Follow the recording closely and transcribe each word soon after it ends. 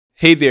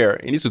Hey there,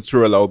 in this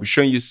tutorial I'll be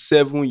showing you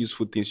 7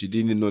 useful things you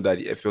didn't know that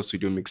the FL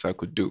Studio Mixer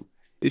could do.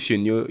 If you're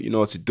new, you know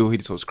what to do, hit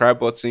the subscribe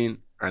button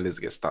and let's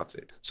get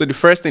started. So the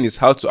first thing is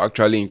how to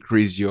actually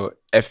increase your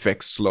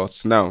FX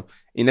slots. Now,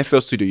 in FL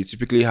Studio, you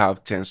typically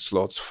have 10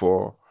 slots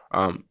for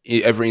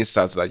every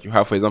insert that you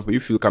have. For example,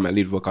 if you look at my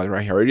lead vocal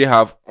right here, I already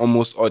have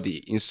almost all the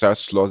insert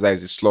slots, that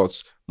is the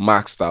slots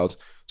maxed out.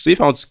 So if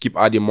I want to keep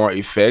adding more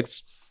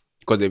effects,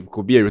 because there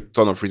could be a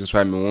ton of reasons why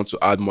I may want to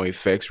add more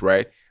effects,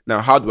 right? Now,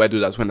 how do I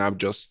do that when I have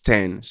just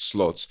 10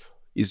 slots?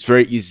 It's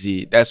very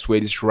easy. That's where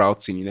this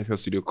routing in FL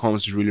Studio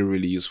comes really,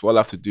 really useful. All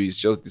I have to do is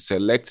just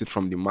deselect it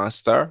from the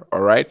master,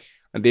 all right?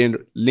 And then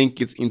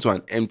link it into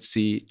an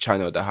empty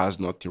channel that has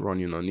nothing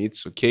running on it,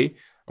 okay?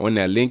 And when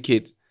I link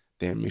it,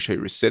 then make sure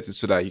you reset it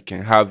so that you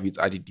can have it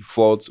at the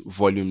default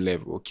volume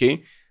level,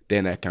 okay?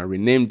 Then I can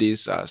rename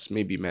this as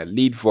maybe my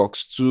lead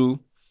vox 2,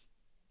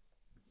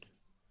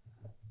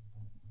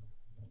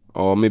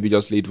 or maybe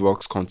just lead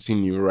vox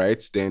continue,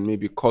 right? Then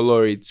maybe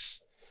color it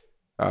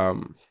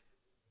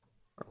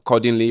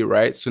accordingly,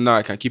 right? So now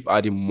I can keep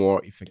adding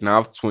more effect. Now I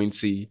have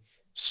 20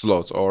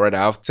 slots, or rather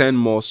I have 10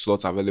 more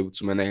slots available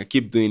to me, and I can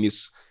keep doing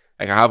this.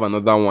 I can have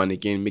another one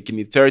again, making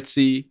it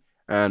 30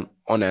 and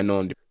on and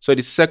on. So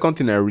the second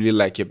thing I really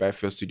like about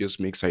FL Studios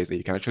Mixer is that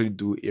you can actually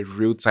do a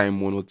real-time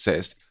mono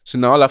test. So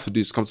now all I have to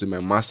do is come to my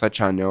master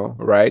channel,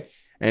 right?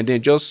 And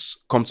then just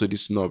come to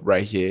this knob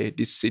right here.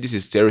 This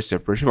is stereo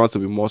separation. If I want to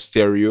be more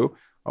stereo,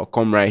 I'll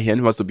come right here. If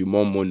I want to be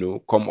more mono,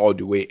 come all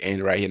the way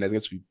in right here. And that's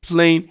going to be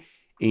plain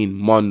in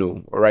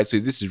mono. All right, so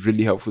this is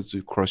really helpful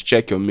to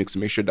cross-check your mix,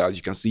 make sure that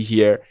you can see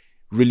here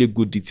really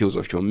good details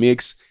of your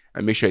mix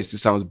and make sure it still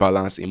sounds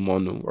balanced in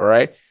mono. All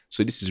right,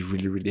 so this is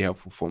really, really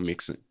helpful for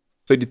mixing.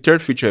 So the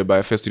third feature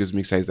about FL Studios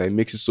Mixer is that it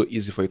makes it so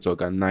easy for you to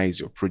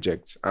organize your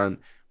projects. And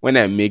when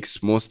I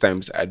mix, most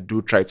times I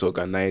do try to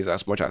organize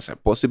as much as I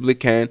possibly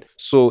can.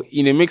 So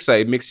in a mixer,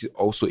 it makes it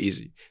also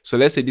easy. So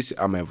let's say these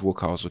are my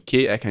vocals,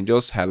 okay? I can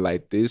just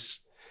highlight this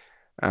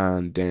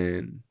and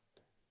then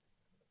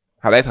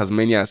highlight as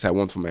many as I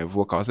want for my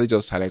vocals. Let's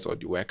just highlight all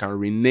the way. I can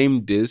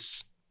rename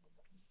this.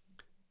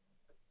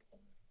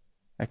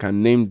 I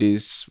can name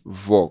this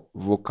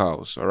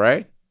vocals, all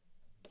right?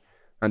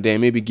 And then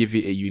maybe give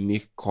it a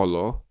unique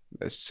color.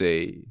 Let's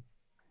say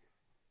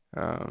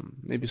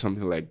maybe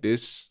something like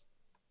this.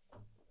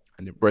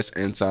 And then press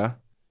enter.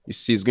 You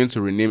see it's going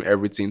to rename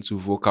everything to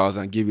vocals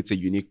and give it a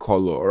unique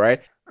color, all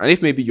right? And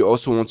if maybe you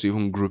also want to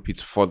even group it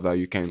further,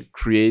 you can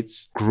create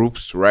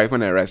groups, right?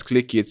 When I right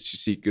click it, you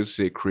see it goes to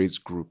say create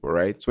group, all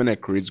right? So when I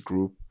create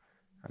group,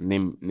 I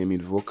name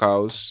it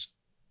vocals.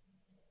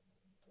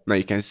 Now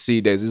you can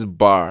see there's this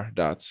bar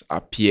that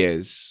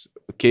appears,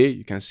 okay?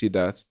 You can see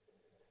that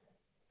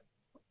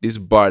this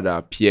bar that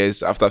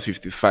appears after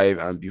 55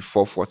 and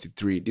before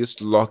 43, this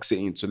locks it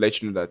in to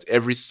let you know that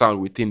every sound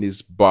within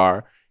this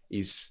bar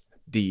is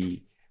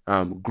the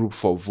group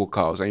for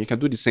vocals. And you can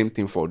do the same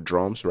thing for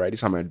drums, right?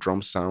 These are my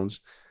drum sounds.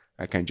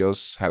 I can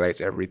just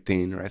highlight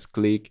everything, right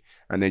click,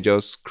 and then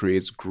just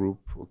create group,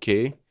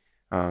 okay?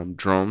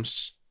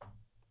 Drums.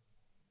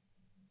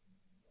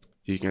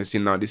 You can see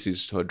now this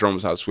is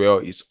drums as well.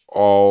 It's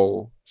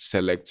all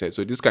selected.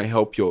 So this can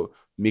help your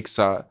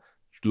mixer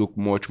look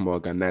much more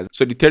organized.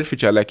 So the third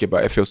feature I like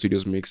about FL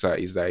Studios Mixer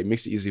is that it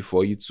makes it easy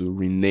for you to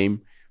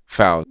rename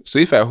files. So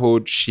if I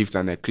hold shift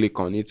and I click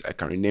on it, I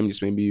can rename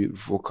this maybe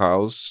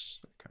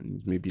vocals. I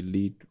can maybe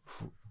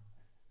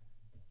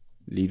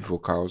lead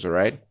vocals, all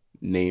right?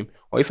 Name.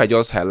 Or if I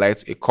just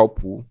highlight a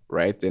couple,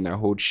 right? Then I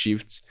hold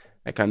shift.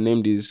 I can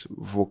name this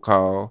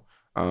vocal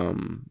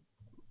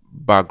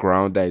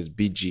background, that is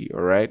BG,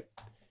 all right?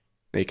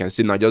 Now you can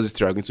see now just these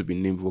three are going to be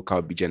named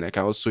vocal BG, and I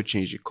can also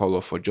change the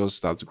color for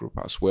just that group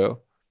as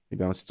well.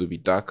 Maybe I want it to be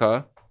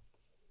darker.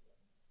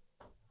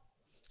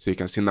 So you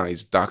can see now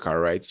it's darker,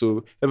 right?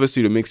 So FL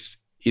Studio makes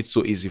it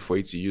so easy for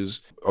you to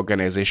use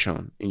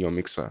organization in your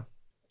mixer.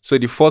 So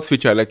the fourth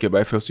feature I like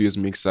about FL Studio's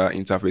mixer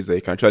interface is that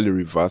you can actually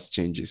reverse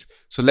changes.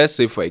 So let's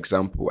say, for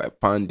example, I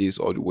pan this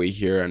all the way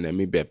here and then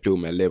maybe I play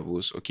with my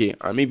levels, okay?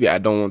 And maybe I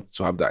don't want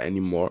to have that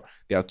anymore.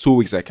 There are 2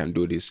 ways I can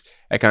do this.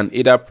 I can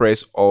either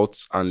press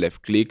Alt and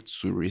left click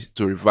to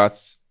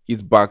revert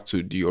it back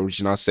to the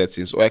original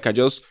settings, or I can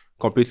just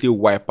completely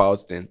wipe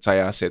out the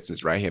entire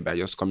settings right here by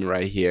just coming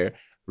right here,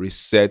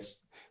 reset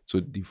to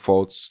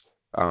default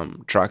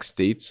track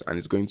state, and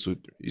it's going to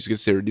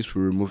say this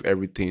will remove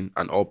everything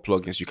and all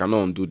plugins. You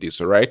cannot undo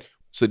this, all right?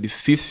 So the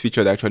fifth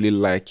feature that I actually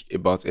like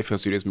about FL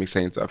Studio's mixer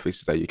interface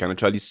is that you can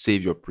actually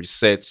save your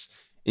presets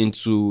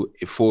into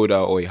a folder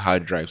or a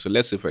hard drive. So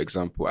let's say, for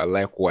example, I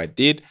like what I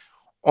did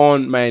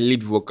on my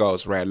lead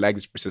vocals, right? I like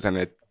this preset and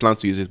I plan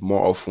to use it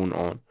more often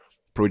on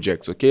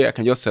projects, okay? I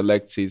can just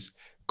select it,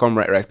 come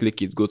right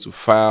click it, go to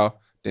file,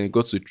 then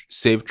go to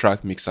save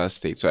track mixer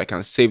state. So I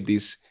can save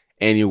this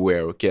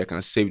anywhere, okay? I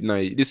can save. Now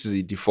this is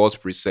the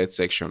default preset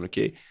section,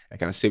 okay? I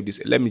can save this.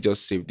 Let me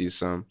just save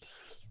this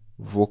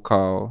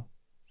vocal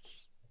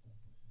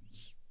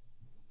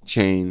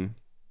chain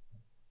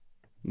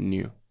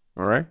new,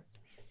 all right?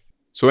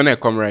 So when I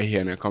come right here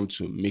and I come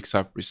to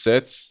mixer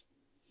presets,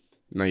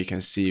 Now you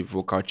can see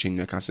vocal chain.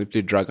 I can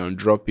simply drag and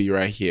drop it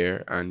right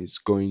here, and it's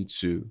going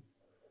to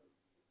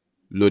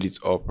load it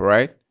up,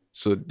 right?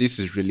 So this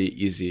is really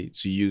easy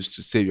to use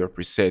to save your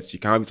presets. You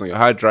can have it on your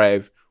hard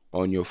drive,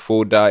 on your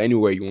folder,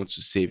 anywhere you want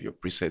to save your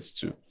presets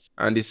to.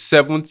 And the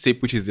seventh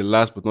tip, which is the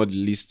last but not the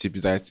least tip,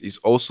 is that it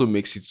also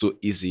makes it so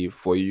easy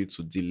for you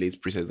to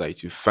delete presets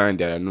that you find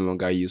that are no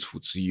longer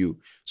useful to you.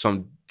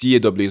 Some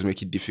DAWs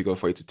make it difficult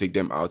for you to take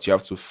them out. You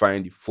have to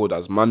find the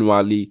folders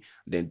manually,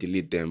 then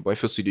delete them. But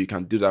FL Studio, you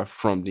can do that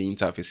from the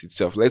interface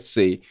itself. Let's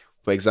say,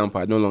 for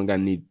example, I no longer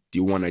need the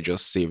one I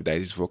just saved, that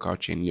is vocal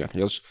chain. You can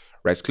just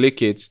right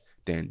click it,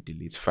 then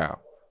delete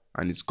file,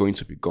 and it's going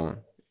to be gone.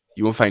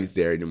 You won't find it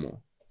there anymore.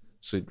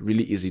 So it's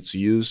really easy to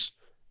use,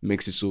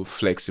 makes it so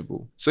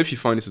flexible. So if you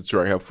found this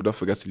tutorial helpful, don't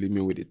forget to leave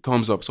me with a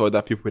thumbs up so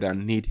other people that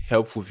need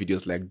helpful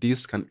videos like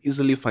this can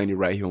easily find it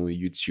right here on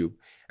YouTube.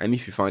 And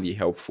if you found it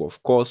helpful,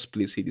 of course,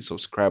 please hit the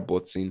subscribe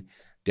button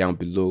down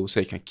below so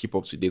you can keep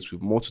up to date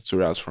with more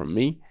tutorials from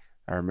me.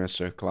 I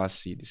remember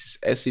Classy. This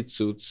is SC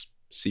Tuts.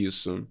 See you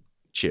soon.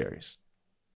 Cheers.